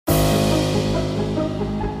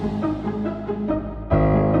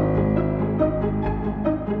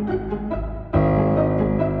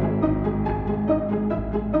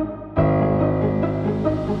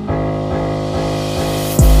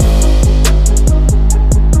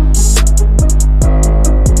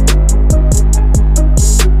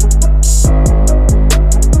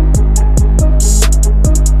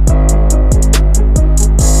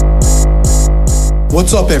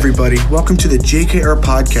What's up, everybody? Welcome to the JKR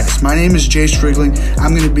podcast. My name is Jay Strigling.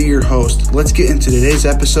 I'm going to be your host. Let's get into today's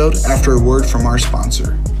episode after a word from our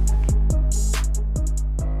sponsor.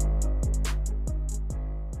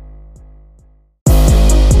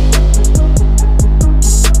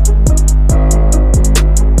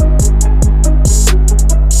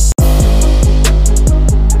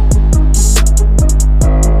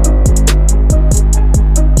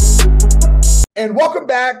 And welcome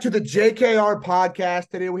back to the JKR podcast.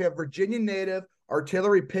 Today we have Virginia native,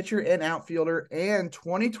 artillery pitcher and outfielder, and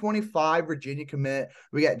 2025 Virginia commit.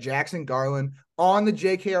 We got Jackson Garland on the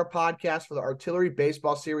JKR podcast for the Artillery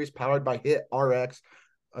Baseball Series powered by Hit RX.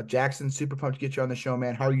 Jackson, super pumped to get you on the show,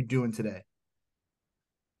 man. How are you doing today?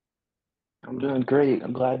 I'm doing great.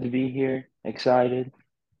 I'm glad to be here. Excited.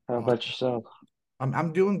 How Awesome. about yourself?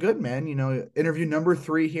 I'm doing good, man. You know, interview number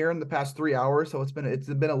 3 here in the past 3 hours, so it's been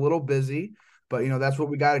a little busy, but that's what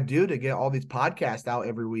we got to do to get all these podcasts out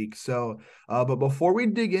every week. So, but before we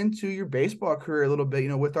dig into your baseball career a little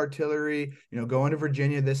bit, with artillery, going to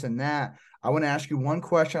Virginia, this and that, I want to ask you one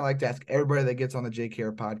question. I like to ask everybody that gets on the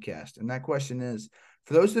JKR podcast, and that question is,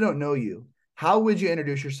 for those who don't know you, how would you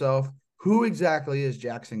introduce yourself? Who exactly is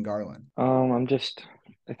Jackson Garland? I'm just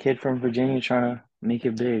a kid from Virginia trying to make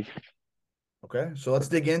it big. Okay, so let's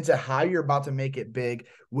dig into how you're about to make it big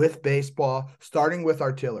with baseball, starting with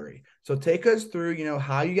artillery. So take us through,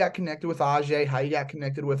 how you got connected with Ajay, how you got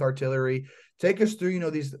connected with artillery. Take us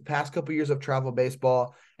through, these past couple years of travel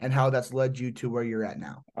baseball and how that's led you to where you're at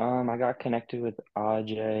now. I got connected with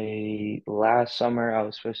AJ last summer. I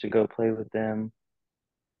was supposed to go play with them,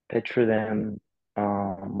 pitch for them,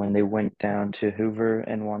 when they went down to Hoover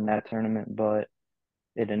and won that tournament, but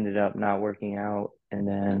it ended up not working out. And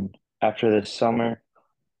then after this summer,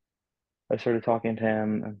 I started talking to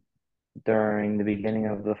him during the beginning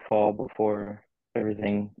of the fall before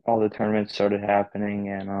all the tournaments started happening,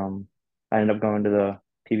 and I ended up going to the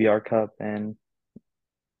PBR Cup, and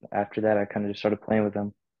after that, I kind of just started playing with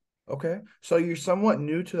them. Okay, so you're somewhat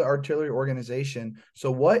new to the artillery organization. So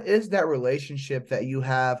what is that relationship that you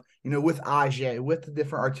have, with Ajay, with the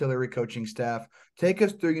different artillery coaching staff? Take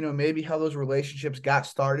us through, maybe how those relationships got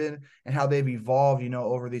started and how they've evolved,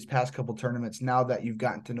 over these past couple tournaments now that you've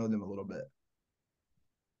gotten to know them a little bit.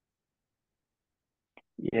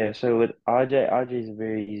 Yeah, so with AJ is a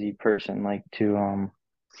very easy person like to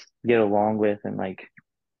get along with and like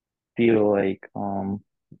feel like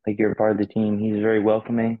you're a part of the team. He's very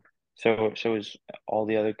welcoming. So is all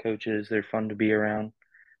the other coaches. They're fun to be around.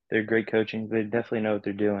 They're great coaching. They definitely know what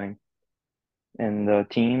they're doing. And the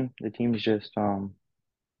team's just I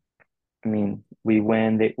mean, we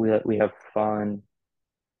win. We have fun,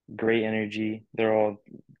 great energy. They're all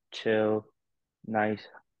chill, nice.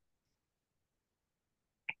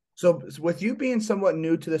 So with you being somewhat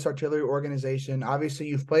new to this artillery organization, obviously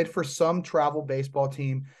you've played for some travel baseball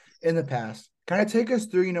team in the past. Kind of take us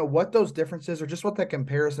through, what those differences or just what that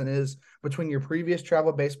comparison is between your previous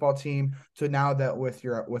travel baseball team to now that with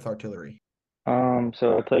artillery.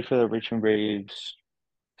 So I played for the Richmond Braves.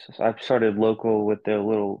 So I started local with the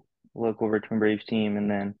little local Richmond Braves team, and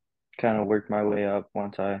then kind of worked my way up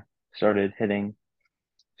once I started hitting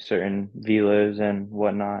certain velos and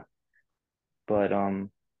whatnot. But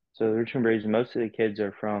so the Richmond Braves, most of the kids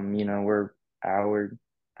are from, we're hour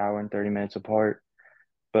and 30 minutes apart.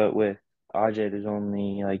 But with Ajay, there's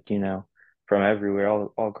only like, from everywhere,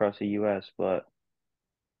 all across the US, but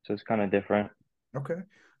so it's kind of different. Okay.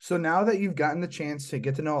 So now that you've gotten the chance to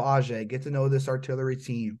get to know Ajay, get to know this artillery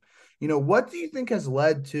team, what do you think has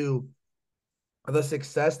led to the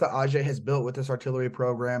success that Ajay has built with this artillery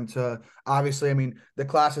program to obviously, I mean, the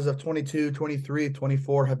classes of 22, 23,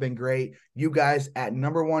 24 have been great. You guys at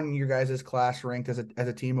number one in your guys' class ranked as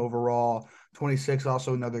a team overall, 26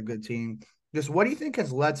 also another good team. Just what do you think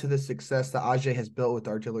has led to the success that Ajay has built with the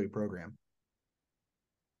artillery program?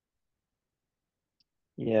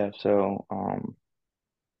 Yeah, so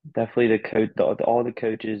definitely all the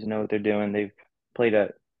coaches know what they're doing. They've played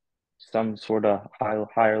at some sort of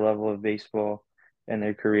higher level of baseball in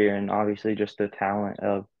their career, and obviously just the talent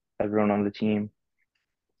of everyone on the team.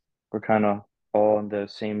 We're kind of all on the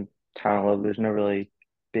same talent level. There's no really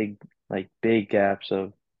big big gaps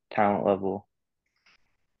of talent level.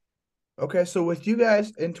 Okay, so with you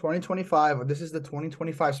guys in 2025, this is the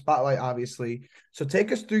 2025 spotlight, obviously. So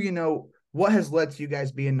take us through, what has led to you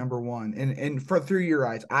guys being number one and for through your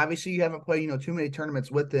eyes. Obviously, you haven't played, too many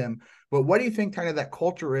tournaments with them, but what do you think kind of that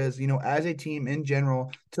culture is, as a team in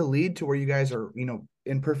general to lead to where you guys are,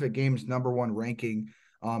 in perfect games, number one ranking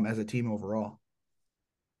as a team overall?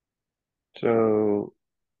 So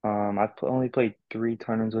I've only played three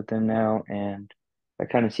tournaments with them now, and I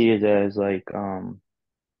kind of see it as like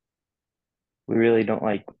we really don't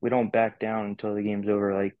we don't back down until the game's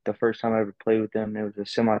over. Like the first time I ever played with them, it was the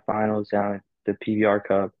semifinals down at the PBR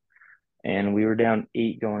Cup, and we were down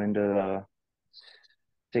 8 going into the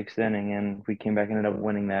sixth inning, and we came back and ended up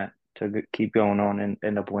winning that to keep going on and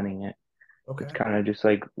end up winning it. It's Okay. kind of just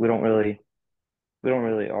like we don't really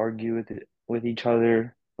argue with each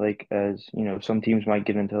other like as some teams might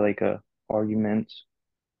get into like a arguments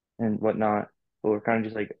and whatnot, but we're kind of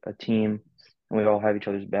just like a team and we all have each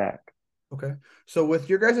other's back. Okay. So with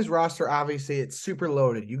your guys' roster, obviously it's super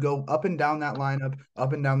loaded. You go up and down that lineup,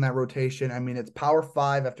 up and down that rotation. I mean, it's power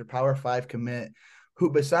five after power five commit. Who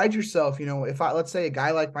besides yourself, if I let's say a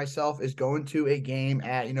guy like myself is going to a game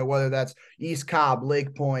at, whether that's East Cobb,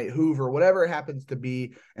 Lake Point, Hoover, whatever it happens to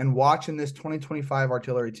be, and watching this 2025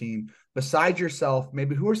 artillery team, besides yourself,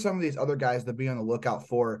 maybe who are some of these other guys to be on the lookout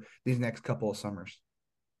for these next couple of summers?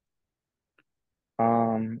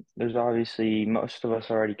 There's obviously most of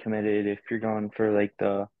us already committed. If you're going for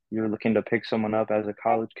you're looking to pick someone up as a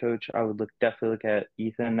college coach, I would definitely look at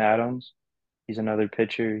Ethan Adams. He's another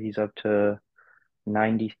pitcher. He's up to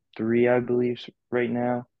 93, I believe, right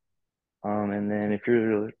now. And then if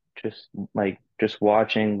you're just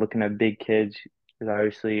watching, looking at big kids, there's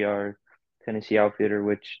obviously our Tennessee outfielder,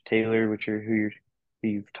 which Taylor, who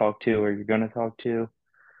you've talked to or you're gonna talk to.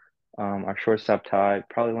 Our shortstop Ty,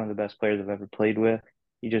 probably one of the best players I've ever played with.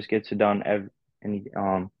 He just gets it done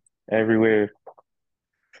everywhere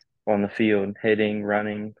on the field, hitting,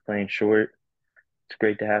 running, playing short. It's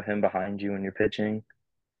great to have him behind you when you're pitching.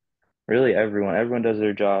 Really, everyone does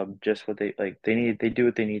their job just what they do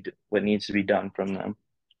what what needs to be done from them.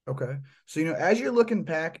 Okay. So, as you're looking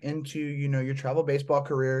back into, your travel baseball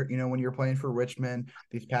career, when you're playing for Richmond,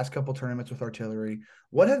 these past couple tournaments with artillery,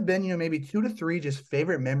 what have been, maybe 2 to 3 just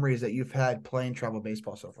favorite memories that you've had playing travel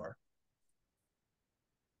baseball so far?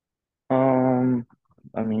 Um,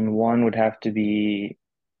 I mean, one would have to be,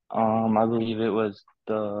 I believe it was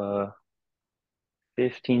the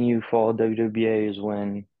 15U Fall WWA is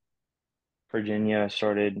when Virginia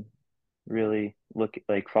started really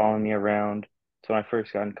following me around. So when I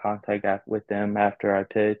first got in contact with them after I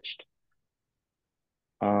pitched.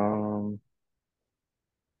 Um,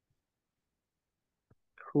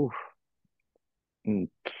 whew, and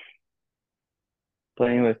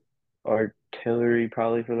playing with artillery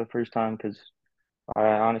probably for the first time because I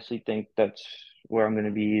honestly think that's where I'm going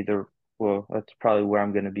to be that's probably where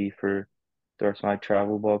I'm going to be for the rest of my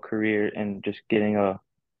travel ball career and just getting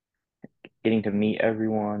to meet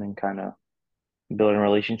everyone and kind of building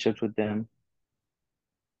relationships with them.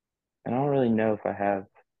 And I don't really know if I have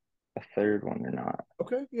a third one or not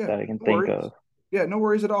Okay, yeah, that I can no think worries. of. Yeah, no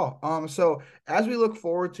worries at all. So as we look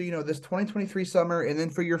forward to, this 2023 summer and then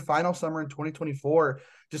for your final summer in 2024,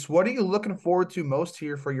 just what are you looking forward to most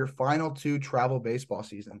here for your final 2 travel baseball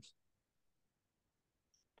seasons?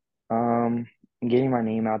 Um, Getting my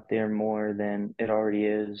name out there more than it already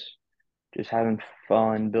is. Just having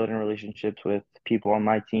fun, building relationships with people on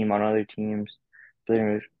my team, on other teams,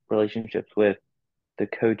 building relationships with the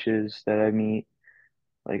coaches that I meet,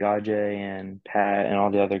 like AJ and Pat and all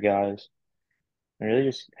the other guys. And really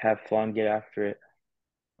just have fun, get after it.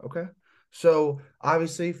 Okay. So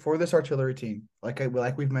obviously for this artillery team, like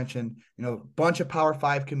we've mentioned, bunch of power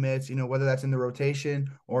five commits, whether that's in the rotation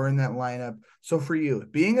or in that lineup. So for you,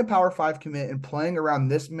 being a power five commit and playing around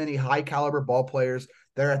this many high caliber ball players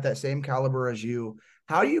that are at that same caliber as you,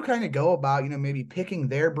 how do you kind of go about, maybe picking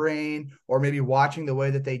their brain or maybe watching the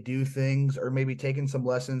way that they do things or maybe taking some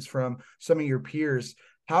lessons from some of your peers?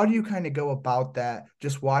 How do you kind of go about that?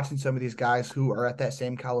 Just watching some of these guys who are at that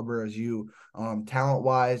same caliber as you, talent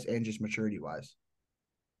wise and just maturity wise.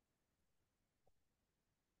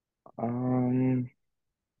 Um,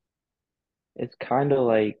 it's kind of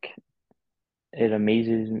like it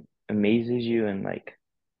amazes you and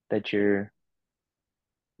that you're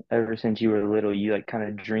ever since you were little, you kind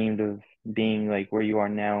of dreamed of being like where you are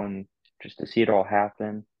now and just to see it all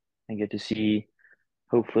happen and get to see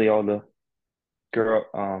hopefully all the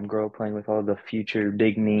girl playing with all the future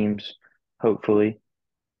big names, hopefully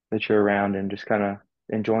that you're around and just kind of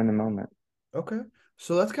enjoying the moment. Okay.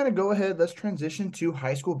 So let's kind of go ahead. Let's transition to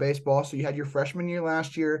high school baseball. So you had your freshman year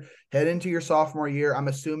last year, head into your sophomore year. I'm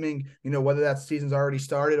assuming, whether that season's already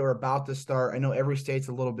started or about to start. I know every state's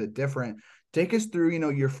a little bit different. Take us through,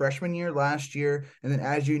 your freshman year last year. And then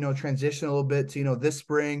as you, transition a little bit to, this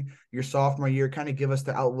spring, your sophomore year, kind of give us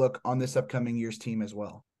the outlook on this upcoming year's team as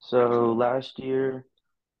well. So last year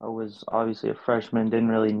I was obviously a freshman, didn't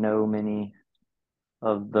really know many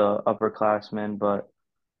of the upperclassmen, but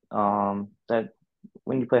that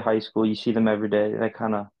when you play high school, you see them every day. That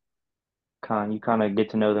kind of you kind of get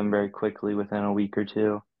to know them very quickly within a week or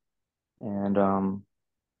two. And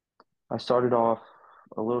I started off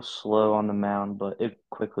a little slow on the mound, but it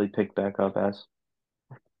quickly picked back up as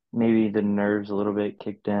maybe the nerves a little bit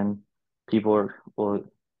kicked in. People are, well,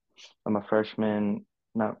 I'm a freshman.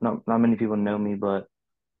 Not many people know me, but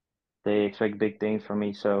they expect big things from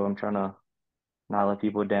me, so I'm trying to not let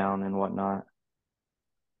people down and whatnot.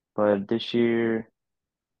 But this year,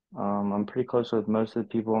 I'm pretty close with most of the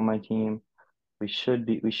people on my team. We should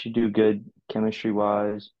do good chemistry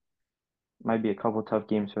wise. Might be a couple tough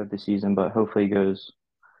games throughout the season, but hopefully it goes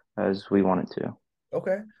as we want it to.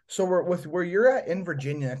 Okay. So we're with where you're at in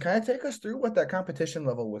Virginia, kind of take us through what that competition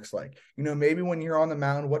level looks like. Maybe when you're on the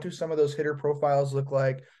mound, what do some of those hitter profiles look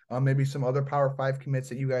like? Maybe some other Power Five commits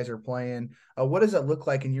that you guys are playing. What does it look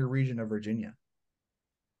like in your region of Virginia?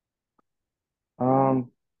 Um,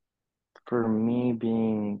 for me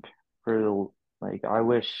being for the like, I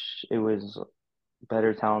wish it was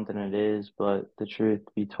better talent than it is, but the truth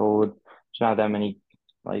be told, not that many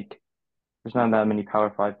like there's not that many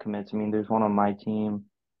Power Five commits. I mean, there's one on my team.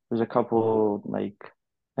 There's a couple like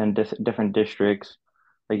in different districts.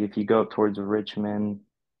 Like if you go up towards Richmond,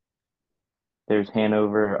 there's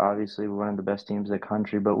Hanover, obviously one of the best teams in the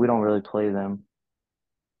country, but we don't really play them.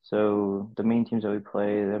 So the main teams that we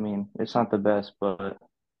play, I mean, it's not the best, but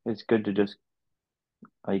it's good to just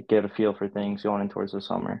like get a feel for things going in towards the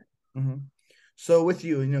summer. Mm-hmm. So with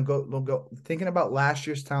you, go thinking about last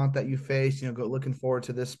year's talent that you faced, go looking forward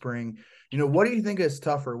to this spring. What do you think is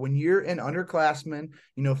tougher when you're an underclassman,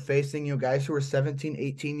 facing, guys who are 17,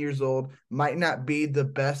 18 years old, might not be the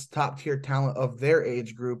best top tier talent of their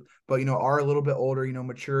age group, but are a little bit older,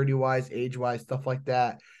 maturity wise, age wise, stuff like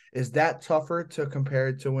that. Is that tougher to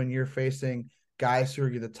compare to when you're facing guys who are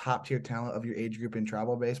the top tier talent of your age group in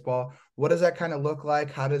travel baseball? What does that kind of look like?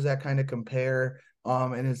 How does that kind of compare?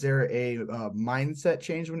 And is there a mindset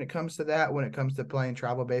change when it comes to that, when it comes to playing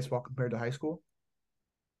travel baseball compared to high school?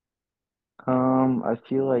 I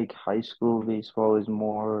feel like high school baseball is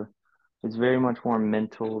it's very much more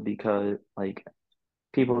mental because like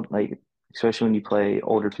people like, especially when you play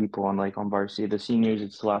older people on on varsity, the seniors,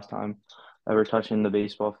 it's the last time ever touching the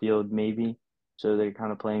baseball field, maybe. So they're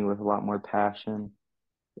kind of playing with a lot more passion,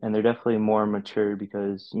 and they're definitely more mature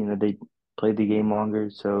because they played the game longer,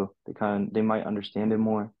 so they might understand it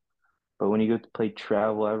more. But when you go to play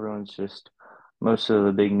travel, everyone's just most of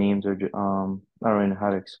the big names are I don't really know how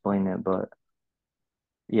to explain it, but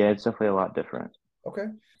yeah, it's definitely a lot different. Okay.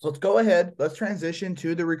 So let's go ahead. Let's transition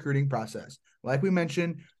to the recruiting process. Like we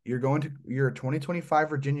mentioned, you're a 2025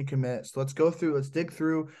 Virginia commit. So let's dig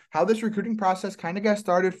through how this recruiting process kind of got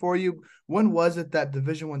started for you. When was it that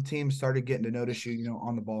Division I teams started getting to notice you,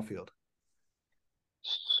 on the ball field?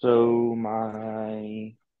 So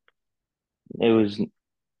my it was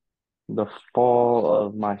the fall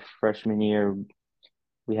of my freshman year.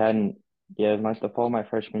 We hadn't Yeah, the fall of my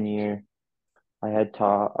freshman year. I had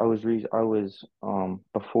taught I was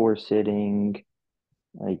before sitting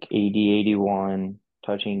like 80, 81,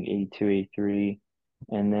 touching 82, 83,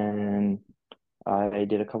 and then I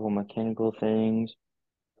did a couple mechanical things.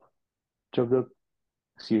 Jumped up,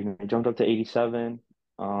 jumped up to 87.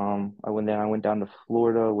 I went down to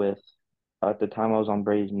Florida with at the time I was on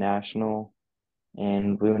Braves National,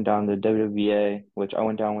 and we went down to WWA, which I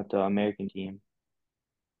went down with the American team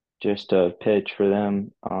just to pitch for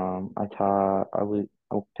them. I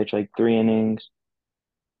pitched like 3 innings,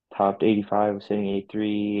 topped 85, was hitting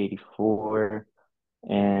 83, 84,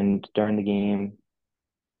 and during the game,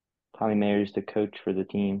 Tommy Mayer's the coach for the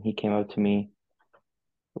team. He came up to me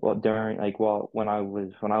during when I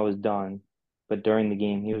was done, but during the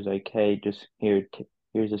game he was like, "Hey, just here's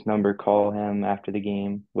this number. Call him after the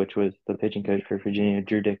game," which was the pitching coach for Virginia,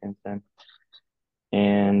 Drew Dickinson.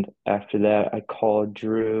 And after that, I called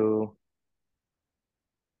Drew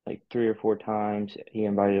like 3 or 4 times. He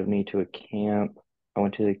invited me to a camp. I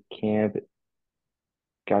went to the camp,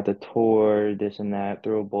 got the tour, this and that,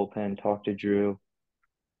 threw a bullpen, talked to Drew,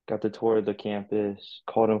 got the tour of the campus,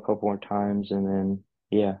 called him a couple more times, and then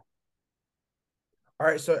yeah. All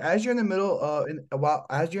right, so as you're in the middle,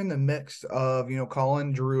 as you're in the mix of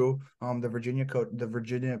Colin Drew, the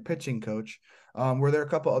Virginia pitching coach, were there a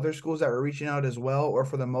couple other schools that were reaching out as well, or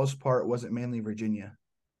for the most part, was it mainly Virginia?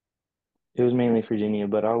 It was mainly Virginia,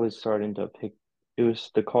 but I was starting to pick. It was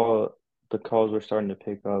the calls were starting to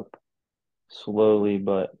pick up slowly,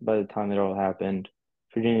 but by the time it all happened,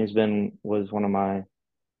 Virginia's been was one of my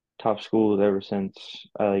top schools ever since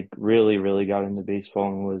I like really, really got into baseball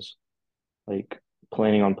and was like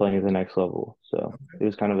planning on playing at the next level. So it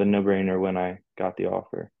was kind of a no-brainer when I got the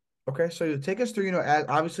offer. Okay, so you take us through, as,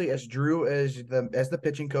 obviously as Drew as the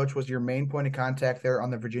pitching coach was your main point of contact there on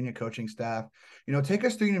the Virginia coaching staff. Take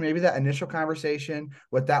us through, maybe that initial conversation,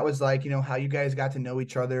 what that was like, how you guys got to know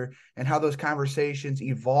each other and how those conversations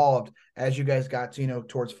evolved as you guys got to,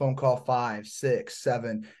 towards phone call 5, 6,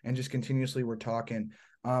 7, and just continuously were talking.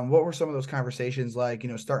 What were some of those conversations like,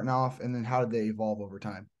 starting off, and then how did they evolve over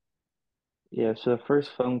time? Yeah, so the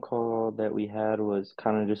first phone call that we had was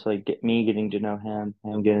kind of just like me getting to know him,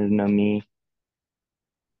 him getting to know me,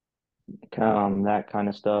 that kind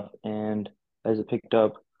of stuff. And as it picked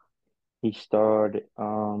up, he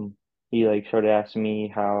like started asking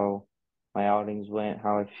me how my outings went,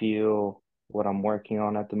 how I feel, what I'm working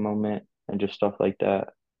on at the moment, and just stuff like that.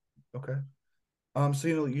 Okay.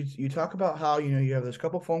 So you talk about how you have those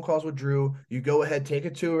couple phone calls with Drew. You go ahead, take a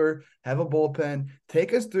tour, have a bullpen.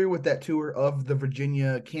 Take us through with that tour of the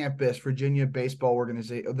Virginia campus, Virginia baseball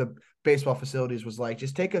organization, the baseball facilities was like.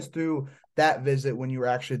 Just take us through that visit when you were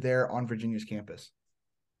actually there on Virginia's campus.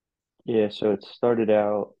 Yeah, so it started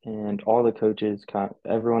out, and all the coaches,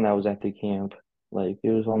 everyone that was at the camp, like it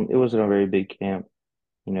wasn't a very big camp,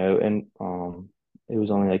 and it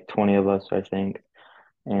was only like 20 of us, I think.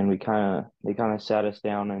 And they kind of sat us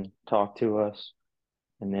down and talked to us.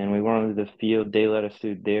 And then we went onto the field. They let us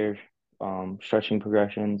through their stretching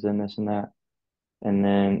progressions and this and that. And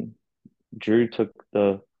then Drew took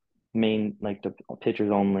the main, like the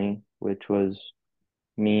pitchers only, which was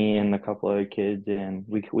me and a couple other kids, and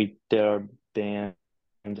we did our bands,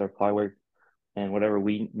 our ply work, and whatever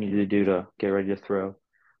we needed to do to get ready to throw.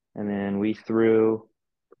 And then we threw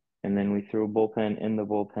a bullpen in the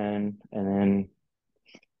bullpen, and then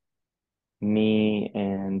me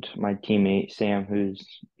and my teammate Sam, who's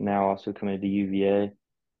now also committed to UVA,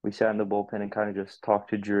 we sat in the bullpen and kind of just talked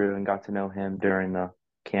to Drew and got to know him during the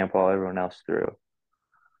camp while everyone else threw.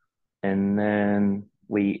 And then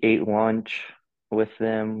we ate lunch with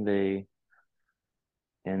them.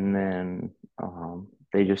 And then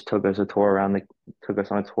they just took us on a tour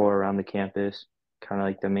around the campus, kind of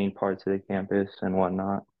like the main parts of the campus and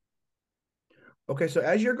whatnot. Okay, so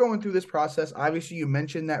as you're going through this process, obviously you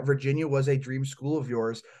mentioned that Virginia was a dream school of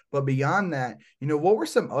yours, but beyond that, what were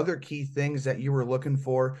some other key things that you were looking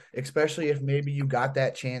for, especially if maybe you got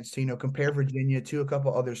that chance to, compare Virginia to a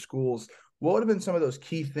couple other schools? What would have been some of those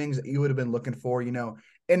key things that you would have been looking for, in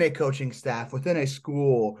a coaching staff, within a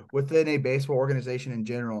school, within a baseball organization in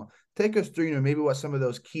general? Take us through, maybe what some of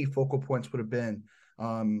those key focal points would have been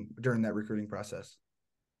during that recruiting process.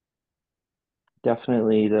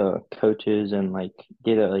 Definitely the coaches and like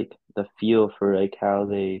get a like the feel for like how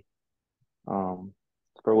they um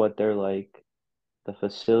for what they're like, the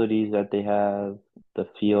facilities that they have, the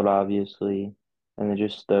field obviously, and then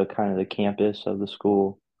just the kind of the campus of the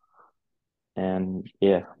school. And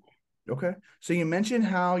yeah, Okay. So you mentioned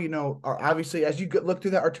how, obviously as you look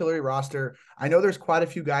through that artillery roster, I know there's quite a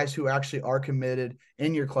few guys who actually are committed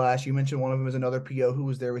in your class. You mentioned one of them is another PO who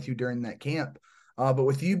was there with you during that camp. But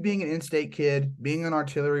with you being an in-state kid, being on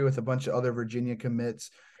artillery with a bunch of other Virginia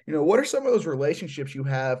commits, what are some of those relationships you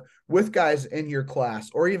have with guys in your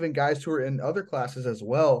class or even guys who are in other classes as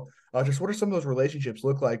well? Just what are some of those relationships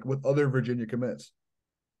look like with other Virginia commits?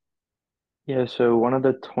 yeah. So one of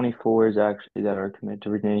the 24s actually that are committed to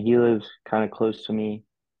Virginia, he lives kind of close to me.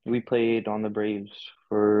 We played on the Braves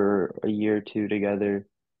for a year or two together.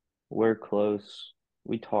 We're close.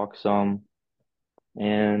 We talk some,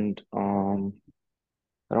 and I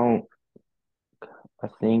don't I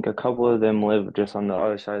think a couple of them live just on the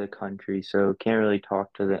other side of the country, so can't really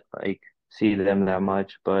talk to them, like see them that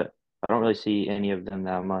much, but I don't really see any of them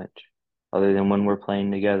that much other than when we're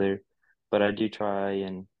playing together. But I do try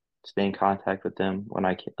and stay in contact with them when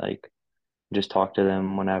I can, like just talk to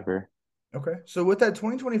them whenever. Okay. So with that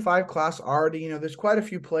 2025 class already, there's quite a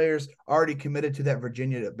few players already committed to that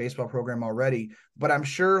Virginia baseball program already, but I'm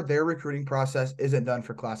sure their recruiting process isn't done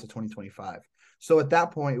for class of 2025. So at that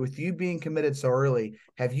point, with you being committed so early,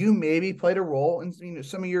 have you maybe played a role in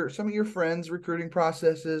some of your friends' recruiting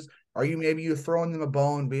processes? Are you throwing them a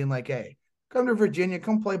bone, being like, "Hey, come to Virginia,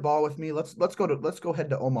 come play ball with me. Let's go head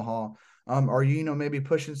to Omaha." Are you, maybe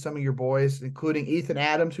pushing some of your boys, including Ethan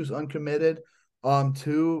Adams, who's uncommitted,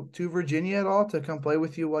 to Virginia at all to come play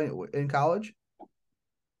with you while in college?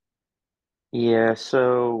 Yeah,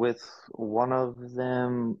 so with one of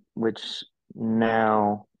them, which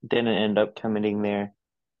now didn't end up committing there,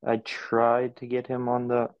 I tried to get him on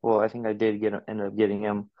well, I think I did end up getting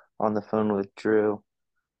him on the phone with Drew.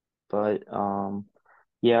 But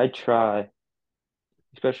yeah, I try,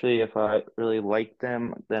 especially if I really like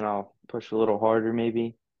them, then I'll push a little harder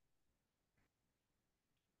maybe.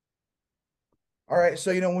 All right.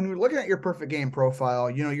 So, when you're looking at your perfect game profile,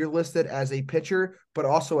 you're listed as a pitcher, but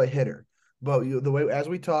also a hitter. But the way, as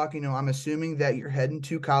we talk, I'm assuming that you're heading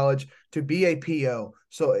to college to be a PO.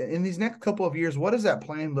 So, in these next couple of years, what does that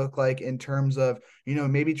plan look like in terms of,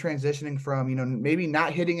 maybe transitioning from, maybe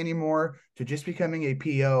not hitting anymore to just becoming a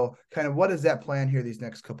PO? Kind of what is that plan here these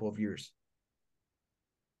next couple of years?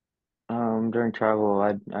 During travel,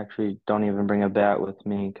 I actually don't even bring a bat with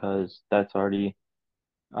me because that's already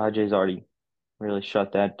AJ's already really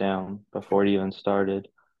shut that down before it even started.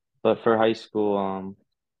 But for high school,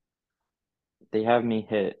 they have me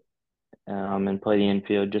hit and play the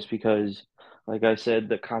infield just because, like I said,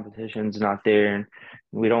 the competition's not there and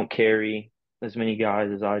we don't carry as many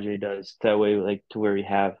guys as AJ does. That way, like to where we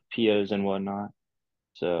have POs and whatnot.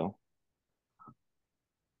 So.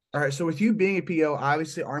 All right. So with you being a PO,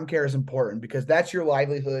 obviously arm care is important because that's your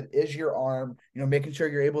livelihood, is your arm, making sure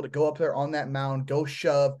you're able to go up there on that mound, go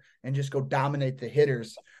shove, and just go dominate the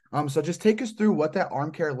hitters. So just take us through what that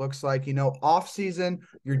arm care looks like, off season,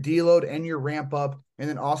 your deload and your ramp up. And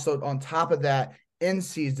then also on top of that, in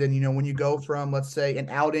season, when you go from, let's say, an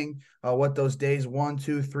outing, what those days 1,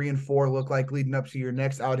 2, 3, and 4 look like leading up to your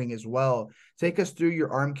next outing as well. Take us through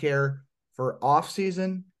your arm care for off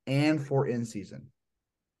season and for in season.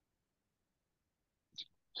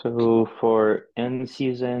 So for end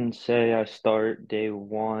season, say I start day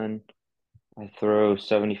one, I throw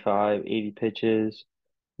 75, 80 pitches.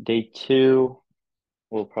 Day two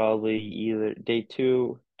will probably either day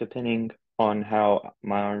two, depending on how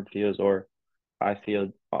my arm feels or I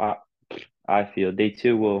feel, I feel day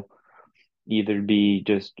two will either be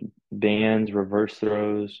just bands, reverse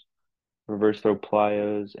throw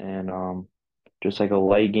plyos, and just like a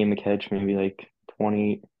light game of catch, maybe like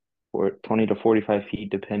 20 or 20 to 45 feet,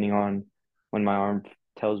 depending on when my arm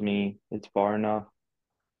tells me it's far enough.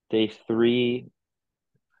 Day three,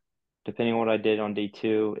 depending on what I did on day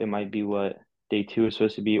two, it might be what day two is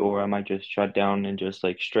supposed to be, or I might just shut down and just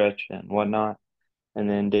like stretch and whatnot. And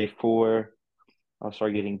then day four, I'll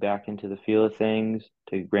start getting back into the feel of things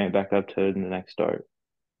to ramp back up to the next start.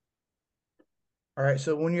 All right,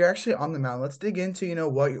 so when you're actually on the mound, let's dig into,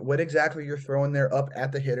 what exactly you're throwing there up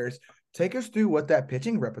at the hitters. Take us through what that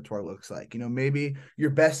pitching repertoire looks like. Maybe your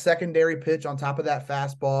best secondary pitch on top of that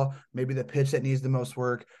fastball, maybe the pitch that needs the most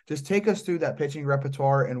work. Just take us through that pitching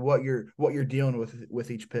repertoire and what you're dealing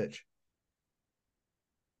with each pitch.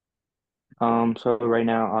 So right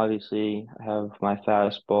now, obviously, I have my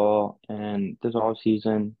fastball, and this off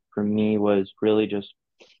season for me was really just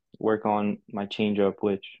work on my changeup,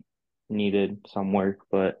 which needed some work.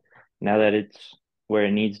 But now that it's where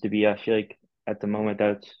it needs to be, I feel like at the moment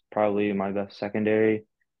that's probably my best secondary.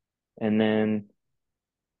 And then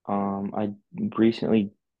I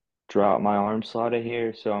recently dropped my arm slider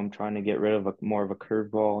here, so I'm trying to get rid of more of a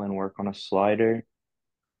curveball and work on a slider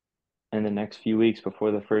in the next few weeks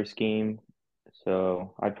before the first game.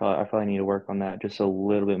 So I probably need to work on that just a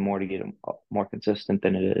little bit more to get it more consistent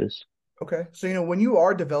than it is. Okay. So, when you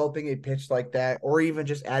are developing a pitch like that, or even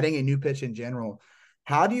just adding a new pitch in general,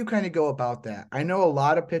 how do you kind of go about that? I know a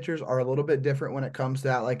lot of pitchers are a little bit different when it comes to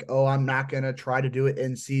that, like, oh, I'm not going to try to do it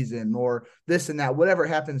in season or this and that, whatever it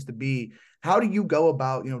happens to be. How do you go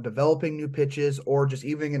about, developing new pitches or just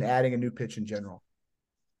even in adding a new pitch in general?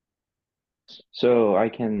 So I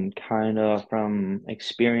can kind of, from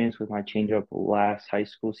experience with my changeup last high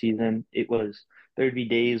school season, there'd be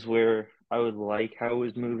days where I would like how it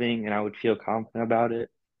was moving and I would feel confident about it,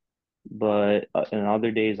 but in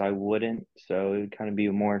other days I wouldn't. So it would kind of be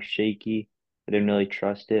more shaky. I didn't really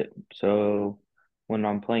trust it. So when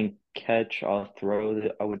I'm playing catch, I would throw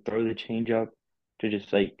the changeup to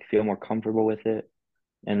just like feel more comfortable with it.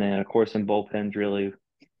 And then of course in bullpens, really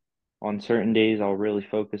on certain days I'll really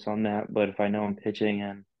focus on that. But if I know I'm pitching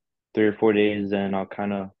in 3 or 4 days, then I'll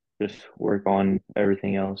kind of just work on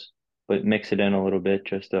everything else, but mix it in a little bit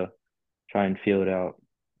just to try and feel it out.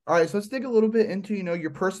 All right, so let's dig a little bit into, your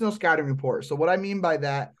personal scouting report. So what I mean by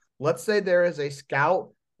that, let's say there is a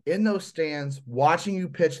scout in those stands watching you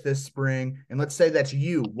pitch this spring, and let's say that's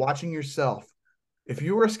you watching yourself. If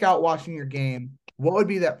you were a scout watching your game, what would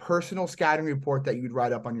be that personal scouting report that you'd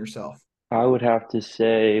write up on yourself? I would have to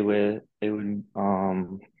say with it would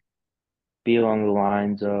be along the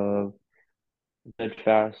lines of good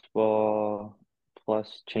fastball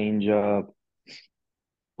plus changeup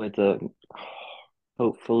with a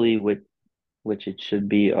hopefully with which it should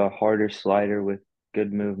be a harder slider with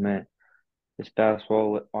good movement. His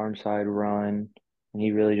fastball with arm side run, and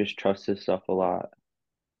he really just trusts his stuff a lot.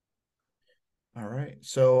 All right.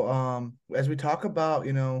 So as we talk about,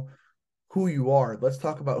 who you are, let's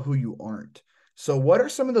talk about who you aren't. So, what are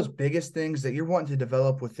some of those biggest things that you're wanting to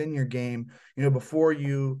develop within your game, before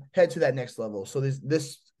you head to that next level? So,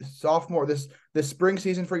 this sophomore, this spring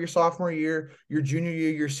season for your sophomore year, your junior year,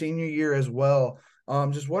 your senior year as well.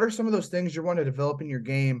 Just what are some of those things you want to develop in your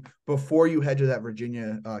game before you head to that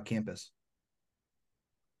Virginia campus?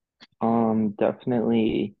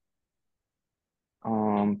 Definitely.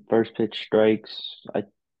 First pitch strikes. I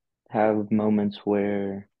have moments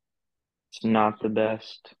where it's not the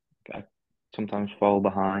best. I sometimes fall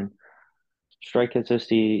behind. Strike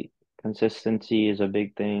consistency is a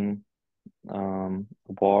big thing.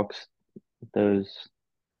 Walks, those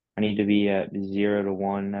I need to be at 0 to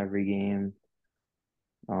 1 every game.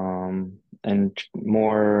 And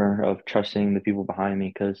more of trusting the people behind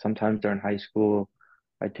me because sometimes during high school,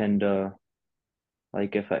 I tend to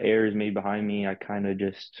like if an error is made behind me, I kind of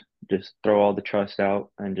just throw all the trust out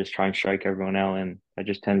and just try and strike everyone out, and I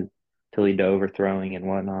just tend to lead to overthrowing and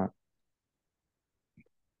whatnot.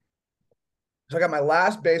 So, I got my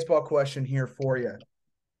last baseball question here for you.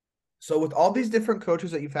 So, with all these different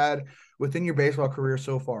coaches that you've had within your baseball career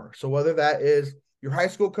so far, so whether that is your high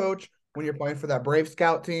school coach when you're playing for that Brave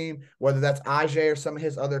Scout team, whether that's Ajay or some of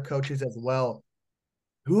his other coaches as well,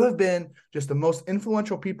 who have been just the most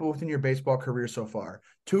influential people within your baseball career so far?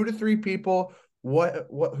 2 to 3 people.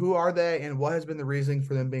 Who are they, and what has been the reasoning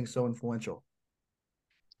for them being so influential?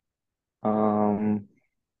 Um,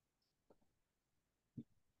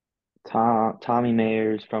 Tommy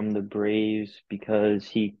Mayers from the Braves because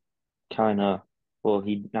he kind of, well,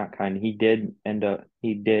 he not kind of, he did end up,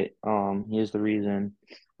 he is the reason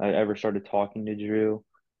I ever started talking to Drew.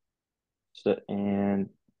 So, and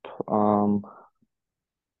um,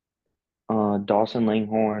 Dawson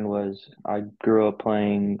Langhorne was, I grew up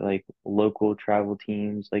playing like local travel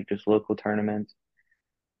teams, like just local tournaments.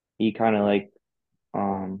 He kind of like,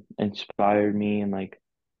 inspired me and like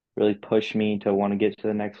really pushed me to want to get to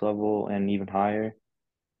the next level and even higher.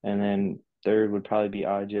 And then third would probably be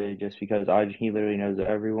AJ, just because AJ, he literally knows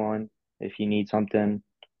everyone. If you need something,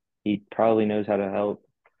 he probably knows how to help.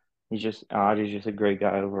 AJ's just a great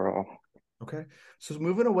guy overall. Okay. So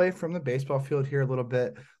moving away from the baseball field here a little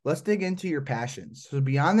bit, let's dig into your passions. So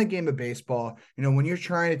beyond the game of baseball, when you're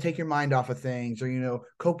trying to take your mind off of things or,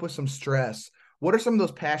 cope with some stress, what are some of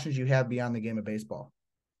those passions you have beyond the game of baseball?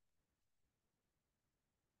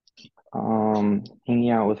 Hanging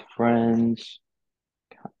out with friends,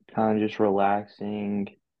 kind of just relaxing,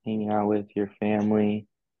 hanging out with your family,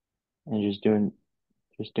 and just doing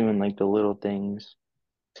like the little things.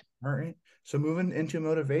 All right. So moving into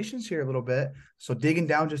motivations here a little bit. So digging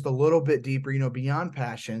down just a little bit deeper, beyond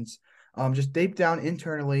passions, just deep down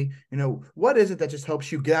internally, what is it that just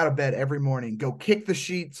helps you get out of bed every morning, go kick the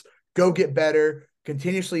sheets, go get better,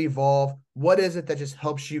 continuously evolve? What is it that just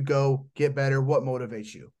helps you go get better? What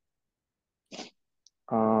motivates you?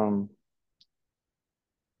 Um,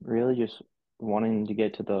 really just wanting to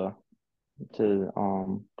get to the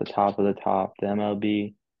top of the top, the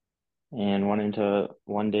MLB, and wanting to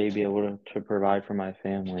one day be able to provide for my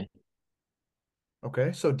family.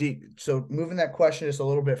 Okay, so deep. So moving that question just a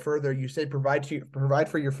little bit further, you say provide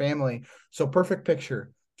for your family. So perfect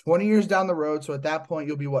picture. 20 years down the road, so at that point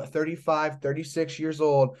you'll be what, 35, 36 years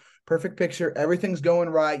old. Perfect picture. Everything's going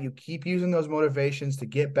right. You keep using those motivations to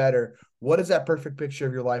get better. What does that perfect picture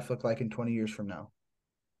of your life look like in 20 years from now?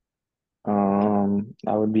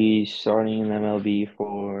 I would be starting in MLB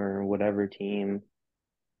for whatever team.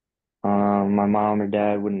 My mom or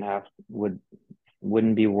dad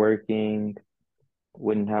wouldn't be working,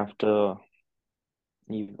 wouldn't have to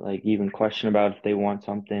even question about if they want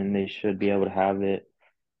something, they should be able to have it.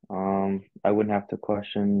 I wouldn't have to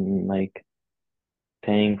question like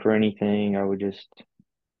paying for anything. I would just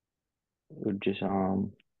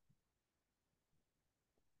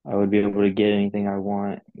I would be able to get anything I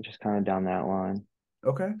want, just kind of down that line.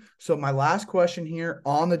 Okay. So my last question here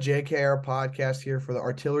on the JKR podcast here for the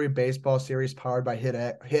Artillery Baseball Series powered by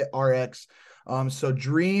Hit RX. So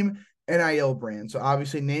Dream NIL brand. So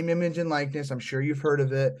obviously name, image, and likeness. I'm sure you've heard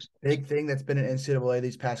of it. Big thing that's been in NCAA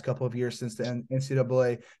these past couple of years since the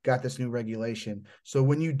NCAA got this new regulation. So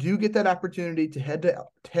when you do get that opportunity to head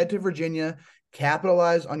to Virginia,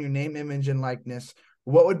 capitalize on your name, image, and likeness,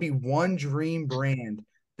 what would be one dream brand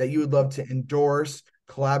that you would love to endorse,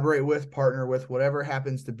 collaborate with, partner with, whatever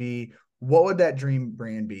happens to be? What would that dream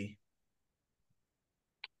brand be?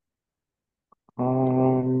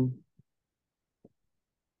 Um,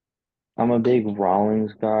 I'm a big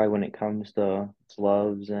Rawlings guy when it comes to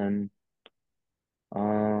gloves and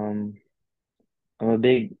um I'm a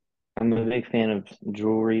big I'm a big fan of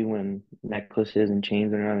jewelry when necklaces and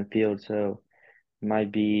chains are on the field, so it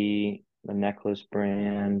might be a necklace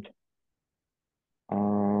brand.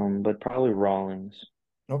 But probably Rawlings.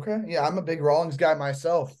 Okay. Yeah, I'm a big Rawlings guy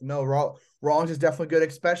myself. No, Rawlings is definitely good,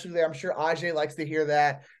 especially I'm sure Ajay likes to hear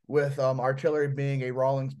that with artillery being a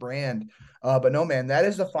Rawlings brand. But no, man, that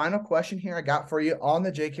is the final question here I got for you on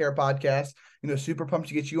the JKR podcast. Super pumped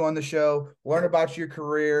to get you on the show, learn about your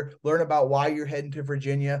career, learn about why you're heading to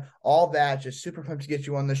Virginia, all that. Just super pumped to get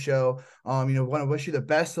you on the show. Want to wish you the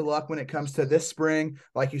best of luck when it comes to this spring.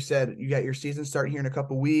 Like you said, you got your season starting here in a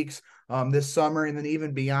couple weeks, this summer, and then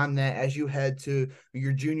even beyond that as you head to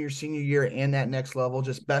your junior, senior year and that next level.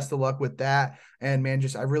 Just best of luck with that. And man,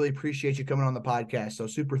 I really appreciate you coming on the podcast. So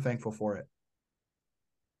super thankful for it.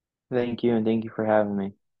 Thank you, and thank you for having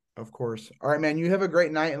me. Of course. All right, man. You have a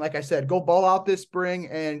great night. And like I said, go ball out this spring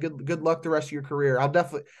and good luck the rest of your career. I'll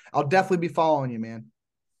definitely be following you, man.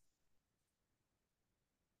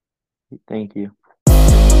 Thank you.